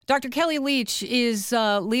Dr. Kellie Leitch is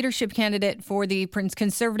leadership candidate for the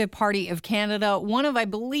Conservative Party of Canada, one of, I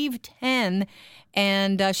believe, 10,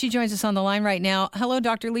 and she joins us on the line right now. Hello,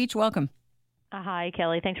 Dr. Leitch. Welcome. Hi,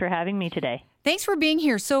 Kelly. Thanks for having me today. Thanks for being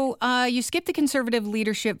here. So you skipped the Conservative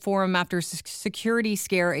Leadership Forum after a security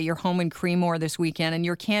scare at your home in Creemore this weekend, and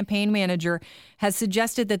your campaign manager has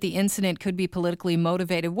suggested that the incident could be politically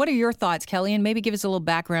motivated. What are your thoughts, Kelly? And maybe give us a little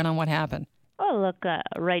background on what happened. Oh, look,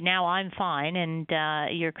 right now I'm fine, and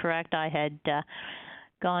you're correct. I had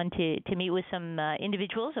gone to meet with some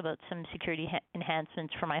individuals about some security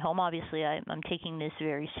enhancements for my home. Obviously, I'm taking this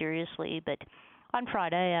very seriously, but on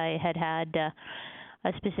Friday I had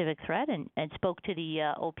a specific threat and spoke to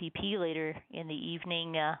the OPP later in the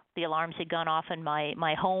evening. The alarms had gone off in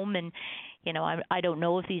my home, and I don't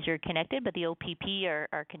know if these are connected, but the OPP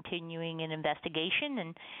are continuing an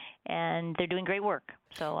investigation, and they're doing great work.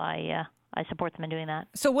 So I support them in doing that.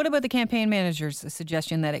 So what about the campaign manager's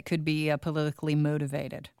suggestion that it could be politically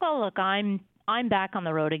motivated? Well, look, I'm back on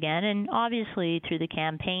the road again, and obviously through the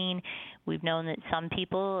campaign, we've known that some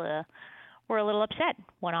people were a little upset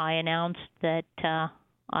when I announced that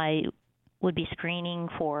I would be screening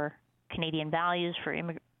for Canadian values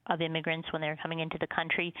of immigrants when they're coming into the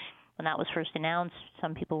country. When that was first announced,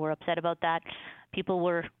 some people were upset about that. People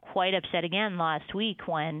were quite upset again last week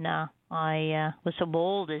when I was so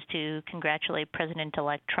bold as to congratulate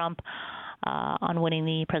President-elect Trump on winning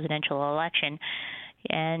the presidential election.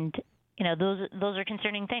 And those are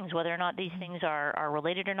concerning things. Whether or not these things are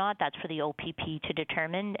related or not, that's for the OPP to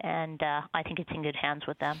determine, and I think it's in good hands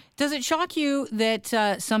with them. Does it shock you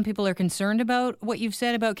that some people are concerned about what you've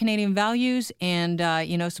said about Canadian values and,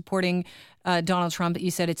 supporting Donald Trump?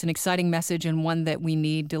 You said it's an exciting message and one that we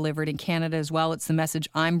need delivered in Canada as well. It's the message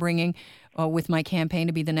I'm bringing with my campaign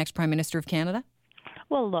to be the next Prime Minister of Canada.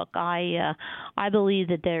 Well, look, I believe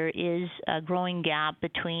that there is a growing gap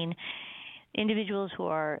between individuals who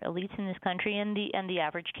are elites in this country and the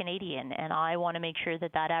average Canadian, and I want to make sure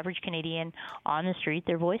that average Canadian on the street,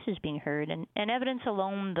 their voice is being heard, and evidence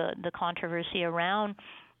alone, the controversy around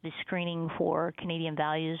the screening for Canadian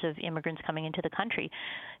values of immigrants coming into the country.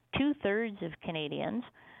 2/3 of Canadians,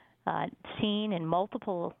 seen in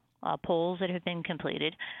multiple polls that have been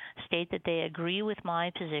completed, state that they agree with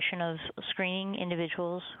my position of screening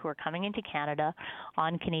individuals who are coming into Canada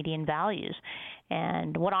on Canadian values.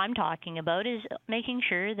 And what I'm talking about is making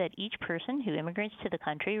sure that each person who immigrates to the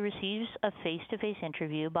country receives a face-to-face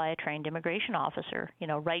interview by a trained immigration officer.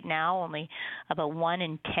 Right now, only about 1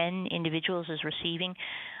 in 10 individuals is receiving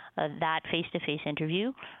that face-to-face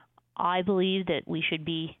interview. I believe that we should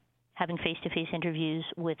be having face-to-face interviews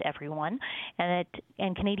with everyone,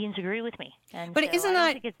 and Canadians agree with me. And but so isn't I that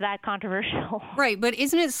don't think it's that controversial? Right, but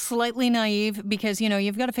isn't it slightly naive because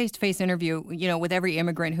you've got a face-to-face interview with every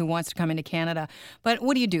immigrant who wants to come into Canada. But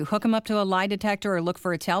what do? Hook them up to a lie detector or look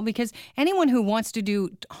for a tell? Because anyone who wants to do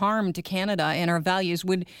harm to Canada and our values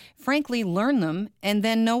would frankly learn them and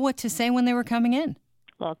then know what to say when they were coming in.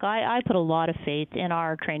 Look, I put a lot of faith in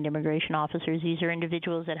our trained immigration officers. These are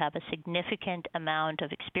individuals that have a significant amount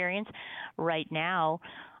of experience. Right now,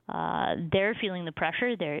 they're feeling the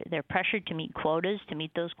pressure. They're pressured to meet quotas. To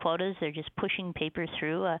meet those quotas, they're just pushing papers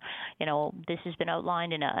through. This has been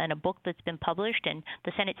outlined in a book that's been published, and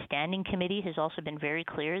the Senate Standing Committee has also been very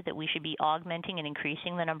clear that we should be augmenting and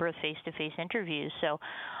increasing the number of face-to-face interviews. So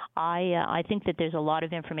I think that there's a lot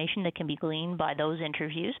of information that can be gleaned by those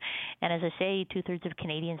interviews. And as I say, 2/3 of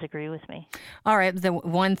Canadians agree with me. All right. The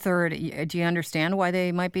 1/3, do you understand why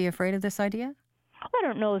they might be afraid of this idea? I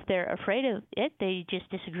don't know if they're afraid of it. They just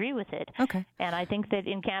disagree with it. Okay. And I think that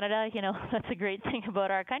in Canada, that's a great thing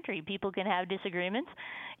about our country. People can have disagreements.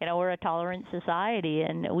 We're a tolerant society,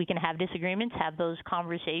 and we can have disagreements, have those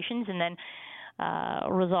conversations, and then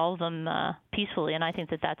resolve them peacefully. And I think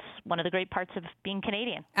that that's one of the great parts of being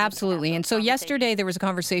Canadian. Absolutely. And so yesterday there was a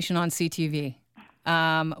conversation on CTV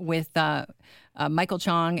with Michael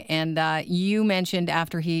Chong, and you mentioned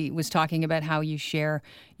after he was talking about how you share,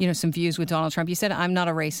 some views with Donald Trump, you said, I'm not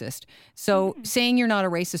a racist. So saying you're not a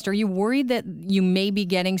racist, are you worried that you may be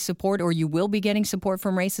getting support or you will be getting support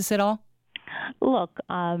from racists at all? Look,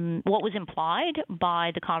 what was implied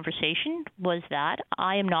by the conversation was that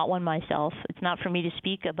I am not one myself. It's not for me to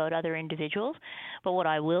speak about other individuals. But what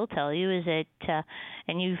I will tell you is that,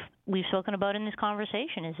 and we've spoken about in this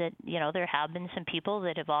conversation, is that, there have been some people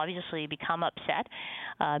that have obviously become upset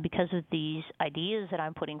because of these ideas that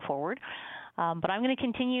I'm putting forward. But I'm going to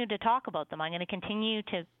continue to talk about them. I'm going to continue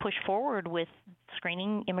to push forward with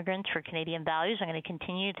screening immigrants for Canadian values. I'm going to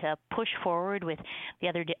continue to push forward with the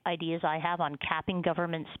other ideas I have on capping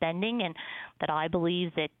government spending, and that I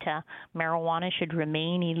believe that marijuana should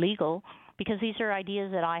remain illegal because these are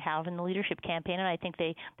ideas that I have in the leadership campaign, and I think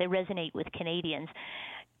they resonate with Canadians.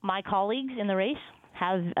 My colleagues in the race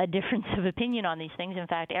have a difference of opinion on these things. In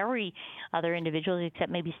fact, every other individual,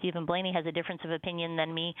 except maybe Stephen Blaney, has a difference of opinion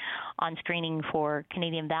than me on screening for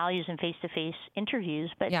Canadian values and face-to-face interviews.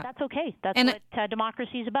 But that's okay. That's what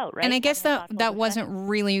democracy is about, right? And I guess that wasn't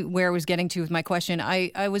really where I was getting to with my question.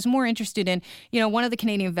 I was more interested in, one of the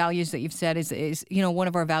Canadian values that you've said is one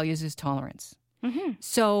of our values is tolerance. Mm-hmm.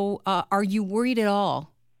 So are you worried at all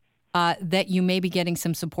that you may be getting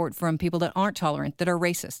some support from people that aren't tolerant, that are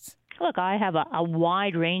racists? Look, I have a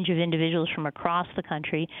wide range of individuals from across the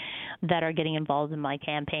country that are getting involved in my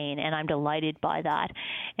campaign, and I'm delighted by that.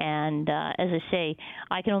 And as I say,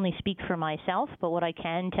 I can only speak for myself, but what I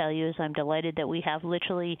can tell you is I'm delighted that we have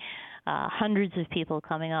literally hundreds of people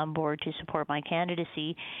coming on board to support my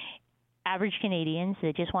candidacy. Average Canadians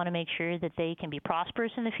that just want to make sure that they can be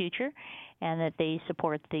prosperous in the future and that they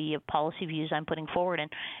support the policy views I'm putting forward. And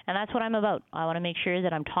that's what I'm about. I want to make sure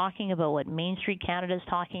that I'm talking about what Main Street Canada is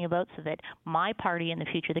talking about so that my party in the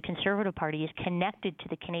future, the Conservative Party, is connected to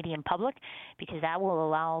the Canadian public, because that will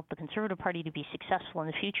allow the Conservative Party to be successful in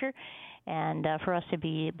the future and for us to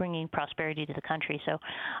be bringing prosperity to the country. So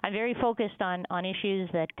I'm very focused on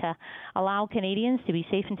issues that allow Canadians to be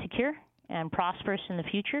safe and secure and prosperous in the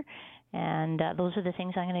future. And those are the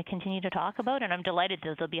things I'm going to continue to talk about, and I'm delighted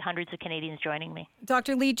that there'll be hundreds of Canadians joining me.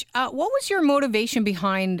 Dr. Leach, what was your motivation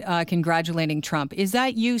behind congratulating Trump? Is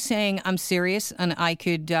that you saying, I'm serious and I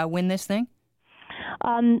could win this thing?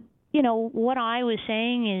 What I was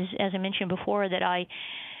saying is, as I mentioned before, that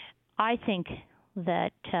I think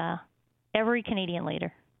that every Canadian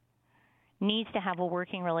leader needs to have a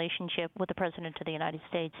working relationship with the President of the United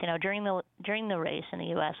States. During the race in the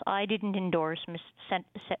U.S., I didn't endorse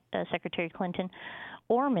Secretary Clinton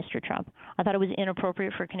or Mr. Trump. I thought it was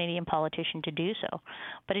inappropriate for a Canadian politician to do so.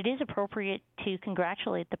 But it is appropriate to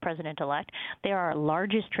congratulate the President-elect. They are our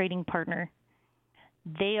largest trading partner.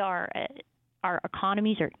 Our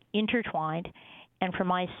economies are intertwined. And for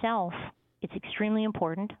myself, it's extremely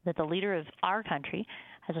important that the leader of our country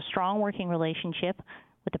has a strong working relationship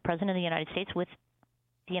with the President of the United States, with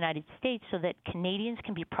the United States, so that Canadians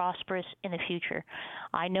can be prosperous in the future.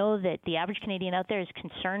 I know that the average Canadian out there is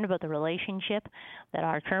concerned about the relationship that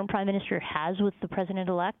our current Prime Minister has with the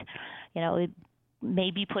President-elect. It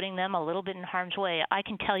may be putting them a little bit in harm's way. I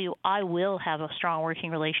can tell you I will have a strong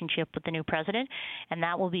working relationship with the new President, and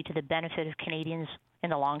that will be to the benefit of Canadians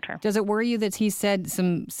in the long term. Does it worry you that he's said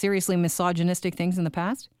some seriously misogynistic things in the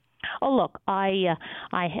past? Oh, look, I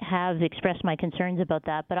have expressed my concerns about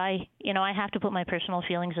that, but I have to put my personal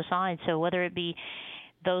feelings aside. So whether it be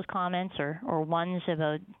those comments or ones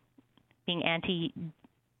about being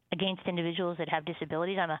against individuals that have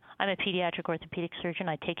disabilities, I'm a pediatric orthopedic surgeon.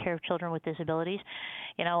 I take care of children with disabilities.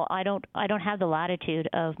 I don't have the latitude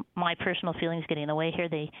of my personal feelings getting in the way here.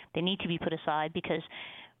 They need to be put aside, because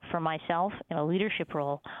for myself, in a leadership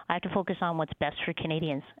role, I have to focus on what's best for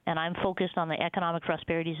Canadians. And I'm focused on the economic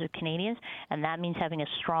prosperities of Canadians, and that means having a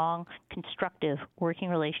strong, constructive working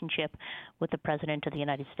relationship with the President of the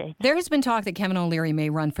United States. There has been talk that Kevin O'Leary may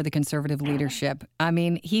run for the Conservative leadership. I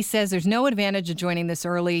mean, he says there's no advantage of joining this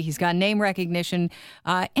early. He's got name recognition.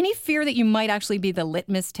 Any fear that you might actually be the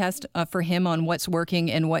litmus test for him on what's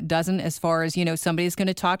working and what doesn't, as far as, somebody's going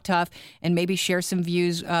to talk tough and maybe share some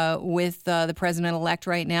views with the President-elect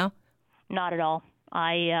right now? Not at all.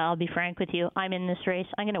 I'll be frank with you. I'm in this race.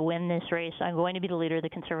 I'm going to win this race. I'm going to be the leader of the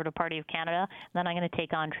Conservative Party of Canada. Then I'm going to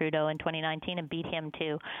take on Trudeau in 2019 and beat him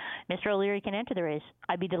too. Mr. O'Leary can enter the race.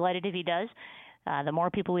 I'd be delighted if he does. The more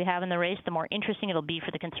people we have in the race, the more interesting it'll be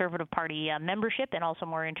for the Conservative Party membership, and also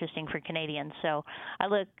more interesting for Canadians. So I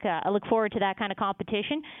look forward to that kind of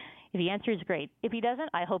competition. If he answers, great. If he doesn't,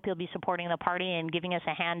 I hope he'll be supporting the party and giving us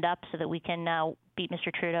a hand up so that we can beat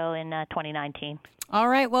Mr. Trudeau in 2019. All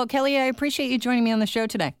right. Well, Kelly, I appreciate you joining me on the show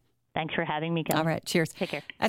today. Thanks for having me, Kelly. All right. Cheers. Take care.